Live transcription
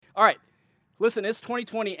All right, listen, it's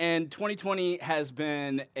 2020, and 2020 has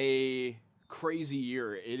been a crazy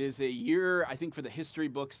year. It is a year, I think, for the history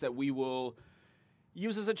books that we will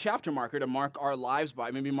use as a chapter marker to mark our lives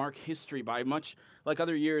by, maybe mark history by, much like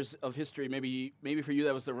other years of history. Maybe for you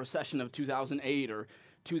that was the recession of 2008 or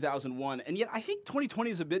 2001, and yet I think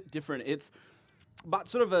 2020 is a bit different. It's about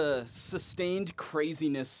sort of a sustained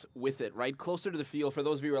craziness with it, right? Closer to the feel, for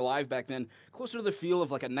those of you who were alive back then, closer to the feel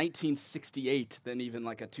of like a 1968 than even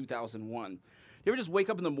like a 2001. You ever just wake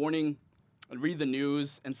up in the morning and read the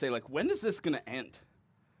news and say, like, when is this going to end?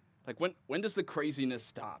 Like, when does the craziness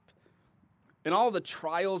stop? And all the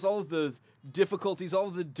trials, all of the difficulties, all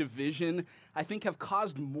of the division, I think have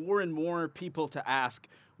caused more and more people to ask,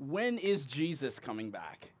 when is Jesus coming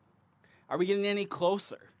back? Are we getting any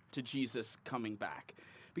closer to Jesus coming back?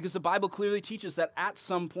 Because the Bible clearly teaches that at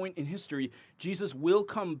some point in history, Jesus will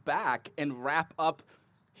come back and wrap up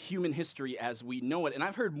human history as we know it. And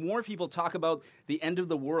I've heard more people talk about the end of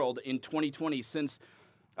the world in 2020 since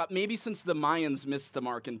maybe since the Mayans missed the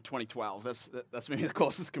mark in 2012. That's maybe the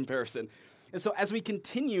closest comparison. And so as we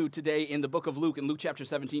continue today in the book of Luke, in Luke chapter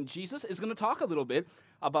 17, Jesus is going to talk a little bit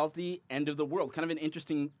about the end of the world, kind of an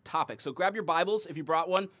interesting topic. So grab your Bibles if you brought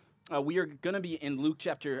one. We are going to be in Luke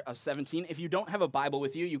chapter 17. If you don't have a Bible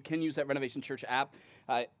with you, you can use that Renovation Church app.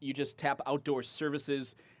 You just tap Outdoor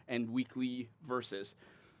Services and Weekly Verses.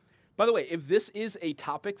 By the way, if this is a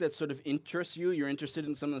topic that sort of interests you, you're interested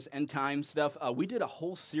in some of this end time stuff, we did a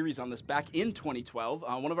whole series on this back in 2012.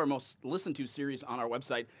 One of our most listened to series on our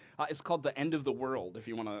website is called The End of the World. If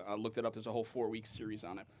you want to look that up, there's a whole 4-week series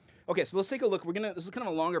on it. Okay, so let's take a look. This is kind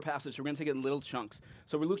of a longer passage, so we're going to take it in little chunks.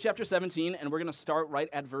 So we're Luke chapter 17, and we're going to start right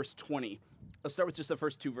at verse 20. Let's start with just the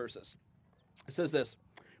first 2 verses. It says this: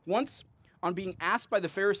 Once, on being asked by the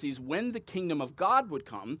Pharisees when the kingdom of God would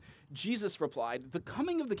come, Jesus replied, "The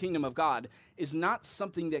coming of the kingdom of God is not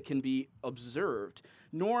something that can be observed,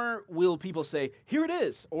 nor will people say, 'Here it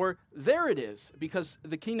is,' or 'There it is,' because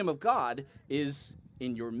the kingdom of God is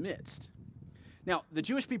in your midst." Now, the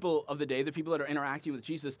Jewish people of the day, the people that are interacting with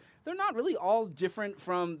Jesus, they're not really all that different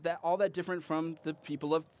from the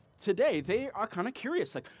people of today. They are kind of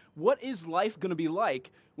curious, like, what is life going to be like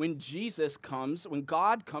when Jesus comes, when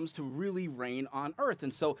God comes to really reign on earth?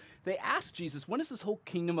 And so they ask Jesus, when is this whole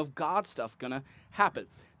kingdom of God stuff going to happen?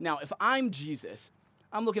 Now, if I'm Jesus,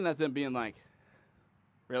 I'm looking at them being like,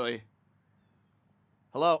 really?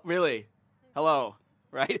 Hello? Really? Hello?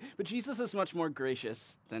 Right? But Jesus is much more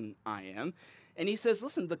gracious than I am. And he says,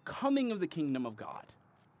 listen, the coming of the kingdom of God,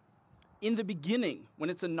 in the beginning, when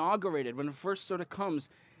it's inaugurated, when it first sort of comes,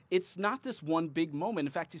 it's not this one big moment.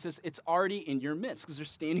 In fact, he says it's already in your midst because they're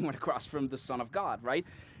standing right across from the Son of God, right?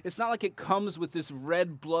 It's not like it comes with this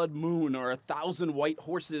red blood moon or 1,000 white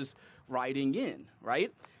horses riding in,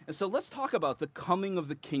 right? And so let's talk about the coming of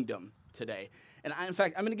the kingdom today. And in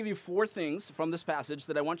fact, I'm going to give you 4 things from this passage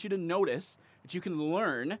that I want you to notice that you can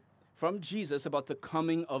learn from Jesus about the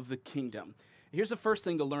coming of the kingdom. Here's the first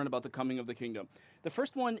thing to learn about the coming of the kingdom. The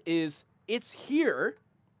first one is, it's here,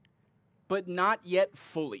 but not yet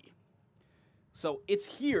fully. So it's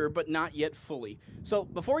here, but not yet fully. So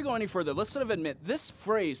before we go any further, let's sort of admit this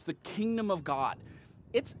phrase, the kingdom of God,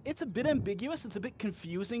 it's a bit ambiguous. It's a bit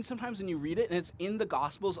confusing sometimes when you read it, and it's in the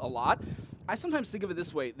Gospels a lot. I sometimes think of it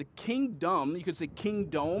this way. The kingdom, you could say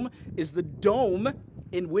kingdom, is the dome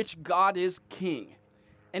in which God is king.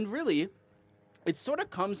 And really, it sort of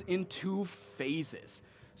comes in 2 phases.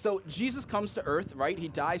 So Jesus comes to earth, right? He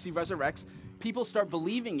dies, he resurrects. People start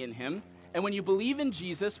believing in him. And when you believe in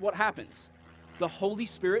Jesus, what happens? The Holy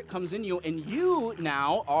Spirit comes in you, and you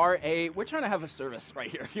now are we're trying to have a service right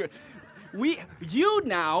here. You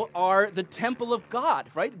now are the temple of God,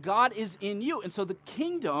 right? God is in you. And so the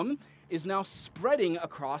kingdom is now spreading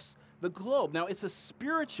across the globe. Now, it's a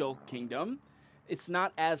spiritual kingdom. It's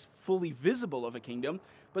not as fully visible of a kingdom,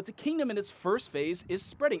 but the kingdom in its first phase is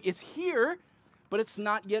spreading. It's here, but it's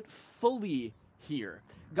not yet fully here.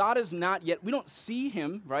 God is not yet, we don't see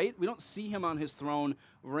him, right? We don't see him on his throne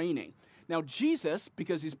reigning. Now, Jesus,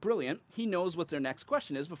 because he's brilliant, he knows what their next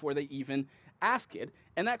question is before they even ask it.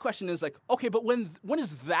 And that question is like, okay, but when is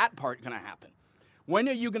that part going to happen? When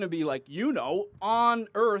are you going to be like, on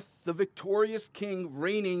earth, the victorious king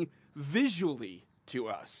reigning visually to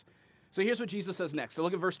us? So here's what Jesus says next. So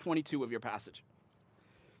look at verse 22 of your passage.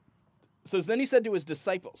 It says, then he said to his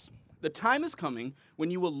disciples, the time is coming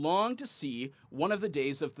when you will long to see one of the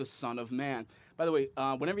days of the Son of Man. By the way,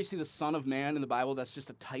 whenever you see the Son of Man in the Bible, that's just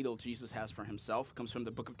a title Jesus has for himself. It comes from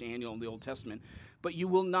the book of Daniel in the Old Testament. But you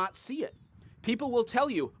will not see it. People will tell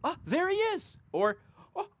you, there he is. Or,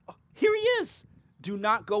 here he is. Do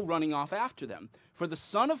not go running off after them. For the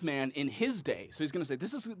Son of Man in his day, so he's going to say,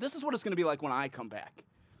 this is what it's going to be like when I come back.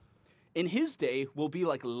 In his day will be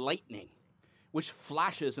like lightning, which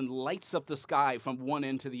flashes and lights up the sky from one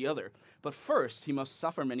end to the other. But first he must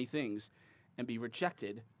suffer many things and be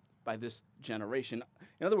rejected by this generation.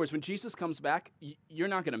 In other words, when Jesus comes back, you're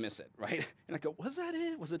not going to miss it, right? And I go, was that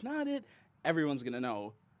it? Was it not it? Everyone's going to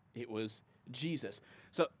know it was Jesus.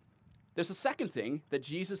 So there's a second thing that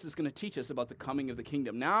Jesus is going to teach us about the coming of the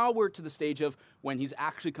kingdom. Now we're to the stage of when he's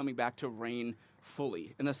actually coming back to reign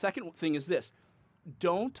fully. And the second thing is this: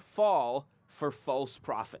 don't fall for false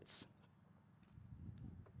prophets.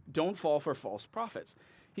 Don't fall for false prophets.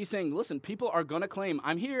 He's saying, listen, people are going to claim,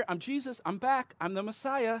 I'm here, I'm Jesus, I'm back, I'm the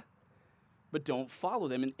Messiah, but don't follow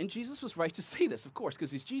them. And Jesus was right to say this, of course,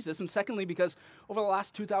 because he's Jesus. And secondly, because over the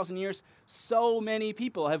last 2,000 years, so many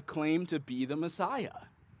people have claimed to be the Messiah.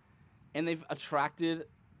 And they've attracted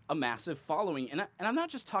a massive following. And I'm not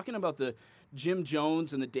just talking about the Jim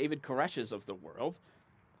Jones and the David Koreshes of the world.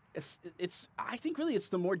 I think really it's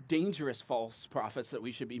the more dangerous false prophets that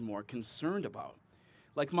we should be more concerned about.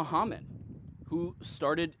 Like Muhammad, who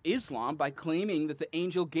started Islam by claiming that the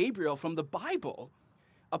angel Gabriel from the Bible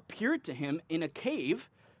appeared to him in a cave,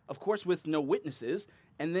 of course with no witnesses,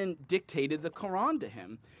 and then dictated the Quran to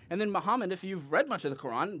him. And then Muhammad, if you've read much of the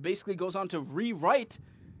Quran, basically goes on to rewrite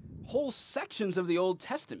whole sections of the Old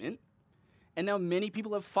Testament, and now many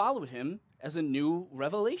people have followed him as a new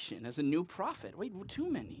revelation, as a new prophet. Wait, too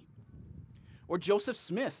many. Or Joseph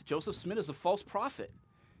Smith. Joseph Smith is a false prophet,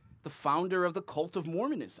 the founder of the cult of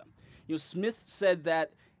Mormonism. You know, Smith said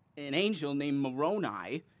that an angel named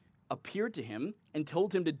Moroni appeared to him and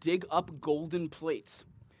told him to dig up golden plates.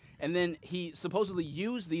 And then he supposedly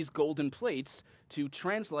used these golden plates to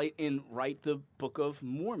translate and write the Book of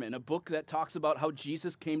Mormon, a book that talks about how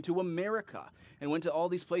Jesus came to America and went to all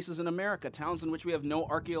these places in America, towns in which we have no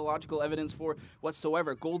archaeological evidence for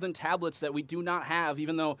whatsoever, golden tablets that we do not have,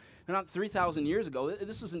 even though they're not 3,000 years ago.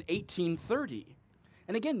 This was in 1830.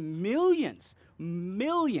 And again, millions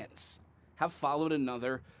have followed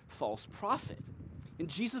another false prophet. And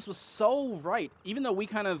Jesus was so right, even though we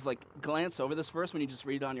kind of like glance over this verse when you just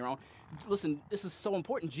read it on your own. Listen, this is so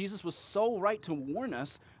important. Jesus was so right to warn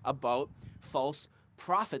us about false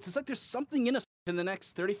prophets. It's like there's something in us in the next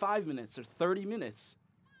 35 minutes or 30 minutes.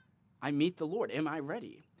 I meet the Lord. Am I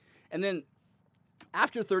ready? And then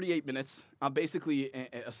after 38 minutes, basically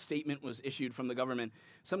a statement was issued from the government.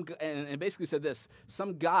 And it basically said this: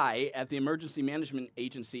 some guy at the Emergency Management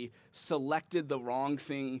Agency selected the wrong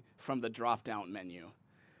thing from the drop-down menu.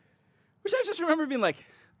 Which I just remember being like,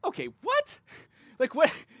 okay, what? Like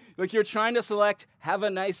what? Like you're trying to select have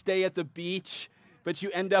a nice day at the beach, but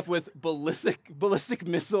you end up with ballistic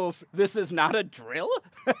missiles. This is not a drill?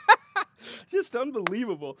 Just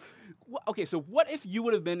unbelievable. Okay, so what if you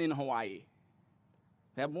would have been in Hawaii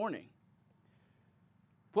that morning?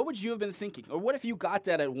 What would you have been thinking? Or what if you got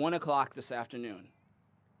that at 1 o'clock this afternoon?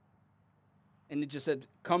 And it just said,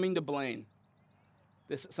 coming to Blaine.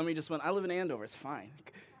 Somebody just went, I live in Andover, it's fine.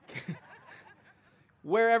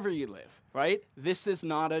 Wherever you live, right? This is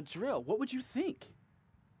not a drill. What would you think?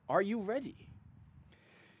 Are you ready?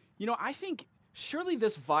 You know, I think surely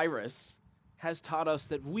this virus has taught us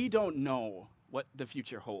that we don't know what the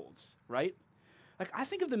future holds, right? Like, I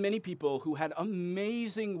think of the many people who had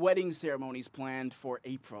amazing wedding ceremonies planned for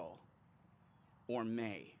April or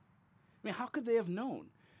May. I mean, how could they have known?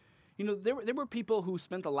 You know, there were people who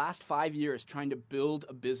spent the last 5 years trying to build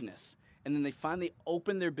a business, and then they finally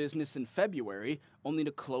opened their business in February, only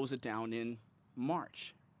to close it down in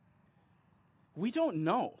March. We don't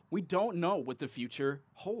know. We don't know what the future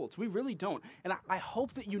holds. We really don't. And I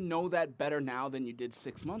hope that you know that better now than you did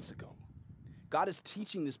 6 months ago. God is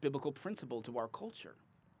teaching this biblical principle to our culture.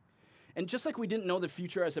 And just like we didn't know the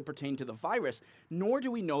future as it pertained to the virus, nor do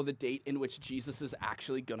we know the date in which Jesus is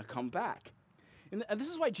actually going to come back. And this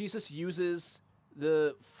is why Jesus uses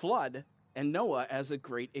the flood and Noah as a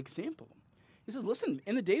great example. He says, listen,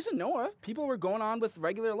 in the days of Noah, people were going on with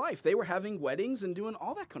regular life. They were having weddings and doing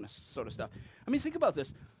all that kind of sort of stuff. I mean, think about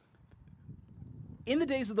this. In the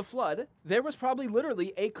days of the flood, there was probably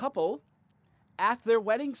literally a couple at their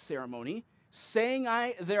wedding ceremony saying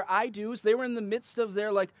their I do's. They were in the midst of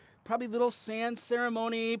their probably little sand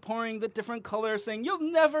ceremony, pouring the different colors, saying,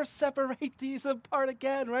 you'll never separate these apart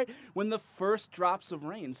again, right? When the first drops of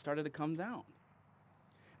rain started to come down.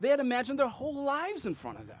 They had imagined their whole lives in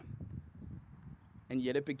front of them. And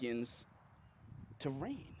yet it begins to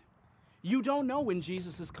rain. You don't know when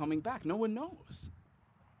Jesus is coming back. No one knows.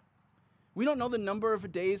 We don't know the number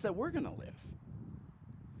of days that we're going to live.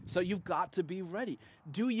 So you've got to be ready.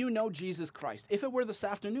 Do you know Jesus Christ? If it were this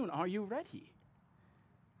afternoon, are you ready?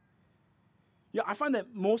 Yeah, I find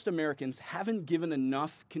that most Americans haven't given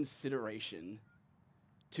enough consideration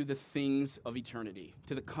to the things of eternity,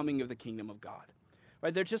 to the coming of the kingdom of God.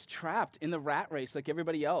 Right? They're just trapped in the rat race like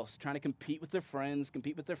everybody else, trying to compete with their friends,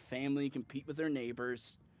 compete with their family, compete with their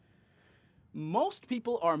neighbors. Most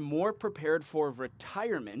people are more prepared for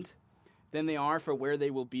retirement than they are for where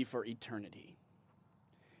they will be for eternity.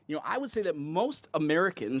 You know, I would say that most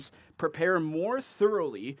Americans prepare more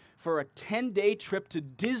thoroughly for a 10-day trip to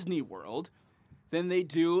Disney World than they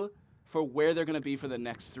do for where they're going to be for the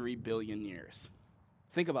next 3 billion years.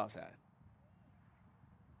 Think about that.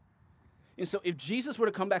 And so if Jesus were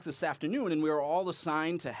to come back this afternoon and we were all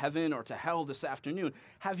assigned to heaven or to hell this afternoon,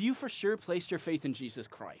 have you for sure placed your faith in Jesus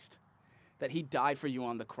Christ? That he died for you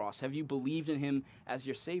on the cross? Have you believed in him as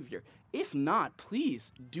your Savior? If not,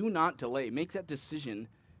 please do not delay. Make that decision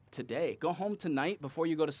today. Go home tonight before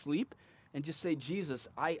you go to sleep and just say, Jesus,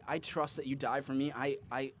 I trust that you died for me.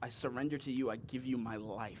 I surrender to you. I give you my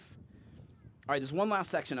life. All right, there's one last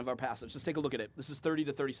section of our passage. Let's take a look at it. This is 30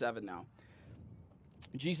 to 37 now.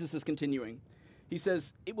 Jesus is continuing. He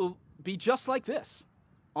says, it will be just like this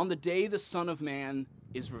on the day the Son of Man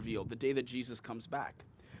is revealed, the day that Jesus comes back.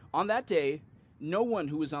 On that day, no one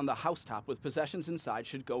who is on the housetop with possessions inside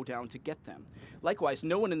should go down to get them. Likewise,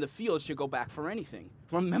 no one in the field should go back for anything.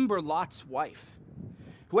 Remember Lot's wife.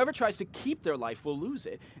 Whoever tries to keep their life will lose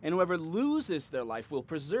it, and whoever loses their life will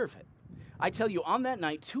preserve it. I tell you, on that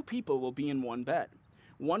night, 2 people will be in one bed.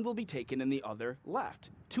 One will be taken and the other left.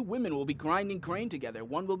 2 women will be grinding grain together.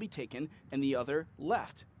 One will be taken and the other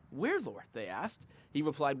left. Where, Lord? They asked. He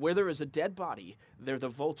replied, where there is a dead body, there the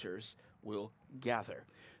vultures will gather.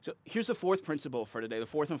 So here's the 4th principle for today, the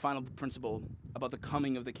 4th and final principle about the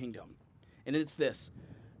coming of the kingdom. And it's this: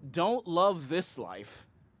 don't love this life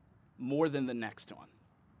more than the next one.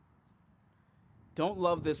 Don't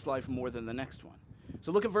love this life more than the next one.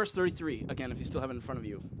 So look at verse 33, again, if you still have it in front of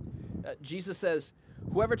you. Jesus says,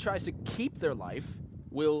 whoever tries to keep their life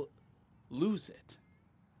will lose it.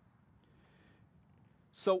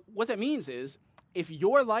 So what that means is, if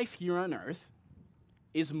your life here on earth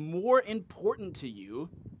is more important to you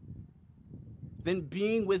than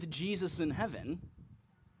being with Jesus in heaven,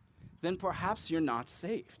 then perhaps you're not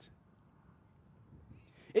saved.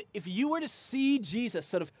 If you were to see Jesus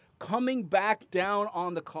sort of coming back down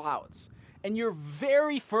on the clouds, and your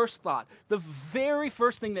very first thought, the very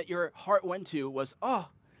first thing that your heart went to was, oh,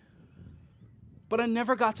 but I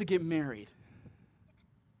never got to get married.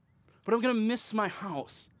 But I'm going to miss my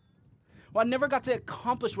house. Well, I never got to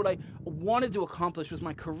accomplish what I wanted to accomplish with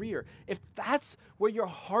my career. If that's where your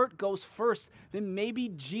heart goes first, then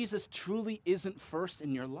maybe Jesus truly isn't first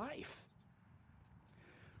in your life.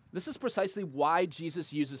 This is precisely why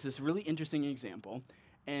Jesus uses this really interesting example,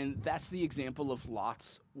 and that's the example of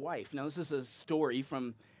Lot's wife. Now, this is a story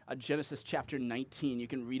from Genesis chapter 19. You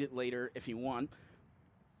can read it later if you want.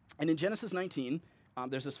 And in Genesis 19,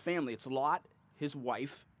 there's this family. It's Lot, his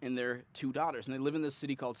wife, and their 2 daughters. And they live in this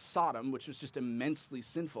city called Sodom, which was just immensely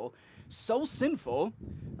sinful. So sinful,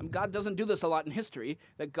 God doesn't do this a lot in history,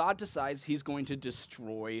 that God decides he's going to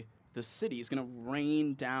destroy the city. He's going to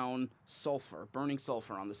rain down sulfur, burning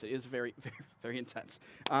sulfur on the city. It's very, very, very intense.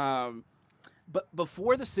 But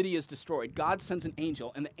before the city is destroyed, God sends an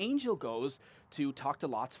angel, and the angel goes to talk to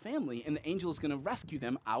Lot's family, and the angel is going to rescue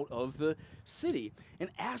them out of the city. And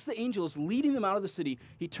as the angel is leading them out of the city,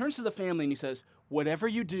 he turns to the family and he says, whatever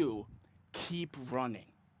you do, keep running.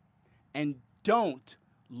 And don't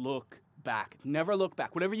look back. Never look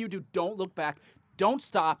back. Whatever you do, don't look back. Don't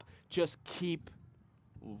stop. Just keep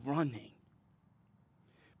running.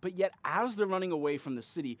 But yet, as they're running away from the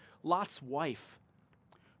city, Lot's wife,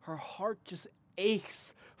 her heart just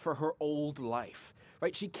aches for her old life,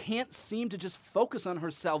 right? She can't seem to just focus on her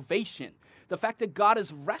salvation, the fact that God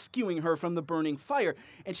is rescuing her from the burning fire,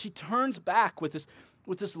 and she turns back with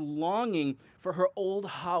this longing for her old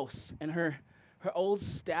house and her old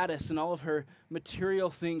status and all of her material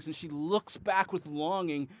things, and she looks back with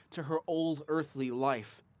longing to her old earthly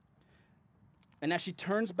life. And as she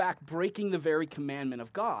turns back, breaking the very commandment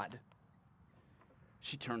of God,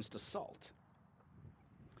 she turns to salt.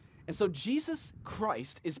 And so Jesus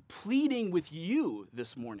Christ is pleading with you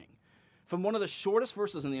this morning from one of the shortest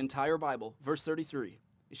verses in the entire Bible, verse 33.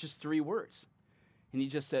 It's just 3 words. And he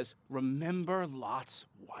just says, remember Lot's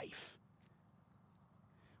wife.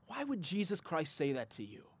 Why would Jesus Christ say that to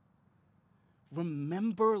you?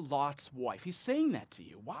 Remember Lot's wife. He's saying that to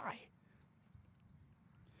you. Why?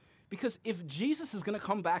 Because if Jesus is going to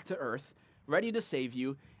come back to earth, ready to save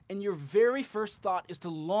you, and your very first thought is to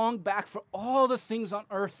long back for all the things on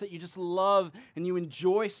earth that you just love and you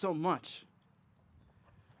enjoy so much,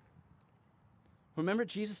 Remember,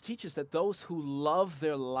 Jesus teaches that those who love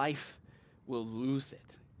their life will lose it.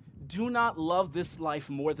 Do not love this life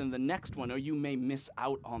more than the next one, or you may miss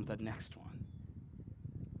out on the next one.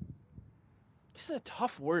 This is a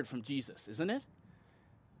tough word from Jesus, isn't it?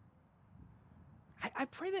 I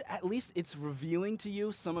pray that at least it's revealing to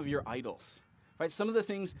you some of your idols, right? Some of the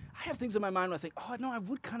things, I have things in my mind where I think, oh, no, I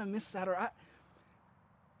would kind of miss that, that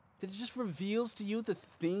it just reveals to you the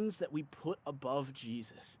things that we put above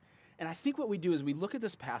Jesus. And I think what we do is we look at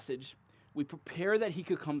this passage, we prepare that he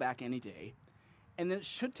could come back any day, and then it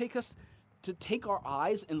should take us to take our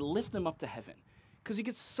eyes and lift them up to heaven. Because you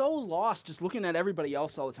get so lost just looking at everybody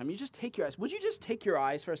else all the time. You just take your eyes. Would you just take your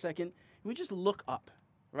eyes for a second? And we just look up,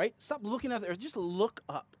 right? Stop looking at the earth. Just look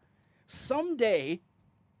up. Someday,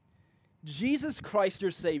 Jesus Christ,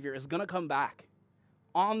 your Savior, is going to come back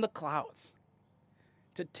on the clouds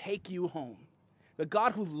to take you home. The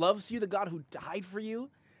God who loves you, the God who died for you,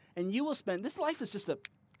 and you will spend, this life is just and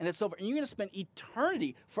it's over, and you're going to spend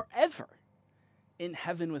eternity forever in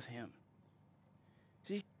heaven with him.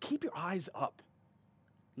 So you keep your eyes up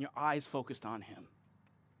and your eyes focused on him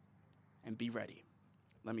and be ready.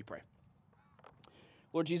 Let me pray.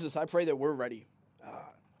 Lord Jesus, I pray that we're ready.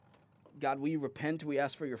 God, we repent. We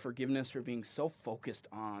ask for your forgiveness for being so focused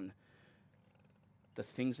on the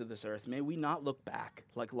things of this earth. May we not look back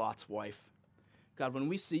like Lot's wife. God, when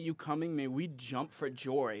we see you coming, may we jump for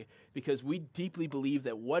joy because we deeply believe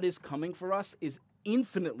that what is coming for us is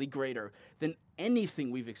infinitely greater than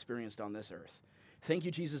anything we've experienced on this earth. Thank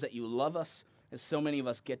you, Jesus, that you love us, and so many of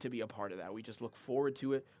us get to be a part of that. We just look forward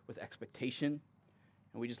to it with expectation,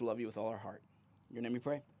 and we just love you with all our heart. In your name we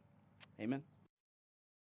pray. Amen.